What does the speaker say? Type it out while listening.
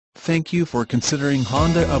Thank you for considering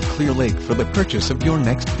Honda of Clear Lake for the purchase of your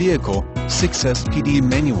next vehicle. 6SPD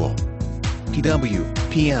manual, PW,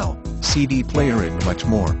 PL, CD player and much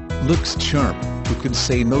more. Looks sharp. Who could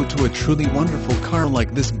say no to a truly wonderful car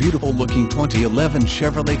like this beautiful looking 2011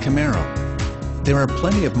 Chevrolet Camaro? There are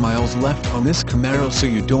plenty of miles left on this Camaro, so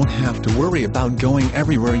you don't have to worry about going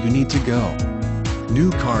everywhere you need to go.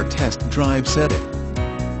 New car test drive said it.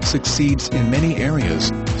 Succeeds in many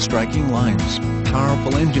areas: striking lines,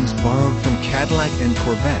 powerful engines borrowed from Cadillac and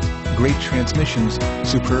Corvette, great transmissions,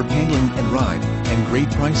 superb handling and ride, and great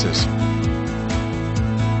prices.